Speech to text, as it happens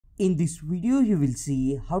In this video, you will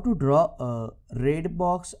see how to draw a red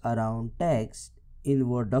box around text in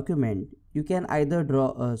Word document. You can either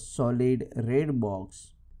draw a solid red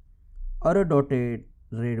box or a dotted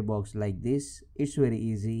red box like this. It's very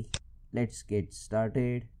easy. Let's get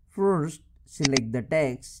started. First, select the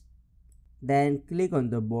text, then click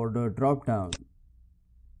on the border drop down.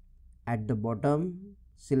 At the bottom,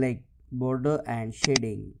 select border and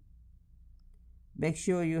shading. Make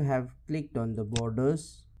sure you have clicked on the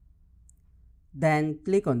borders. Then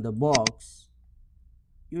click on the box.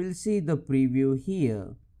 You will see the preview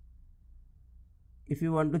here. If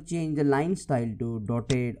you want to change the line style to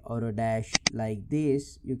dotted or a dash like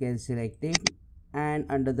this, you can select it, and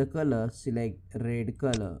under the color, select red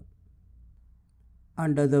color.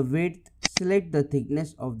 Under the width, select the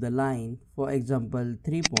thickness of the line, for example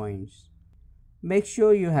 3 points. Make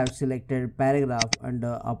sure you have selected paragraph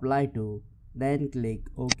under apply to, then click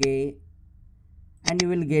OK, and you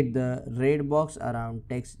will get the red box around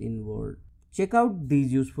text in Word. Check out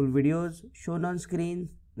these useful videos shown on screen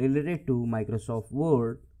related to Microsoft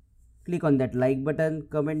Word. Click on that like button,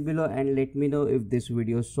 comment below and let me know if this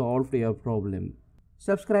video solved your problem.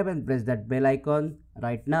 Subscribe and press that bell icon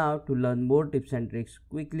right now to learn more tips and tricks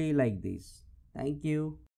quickly like this. Thank you.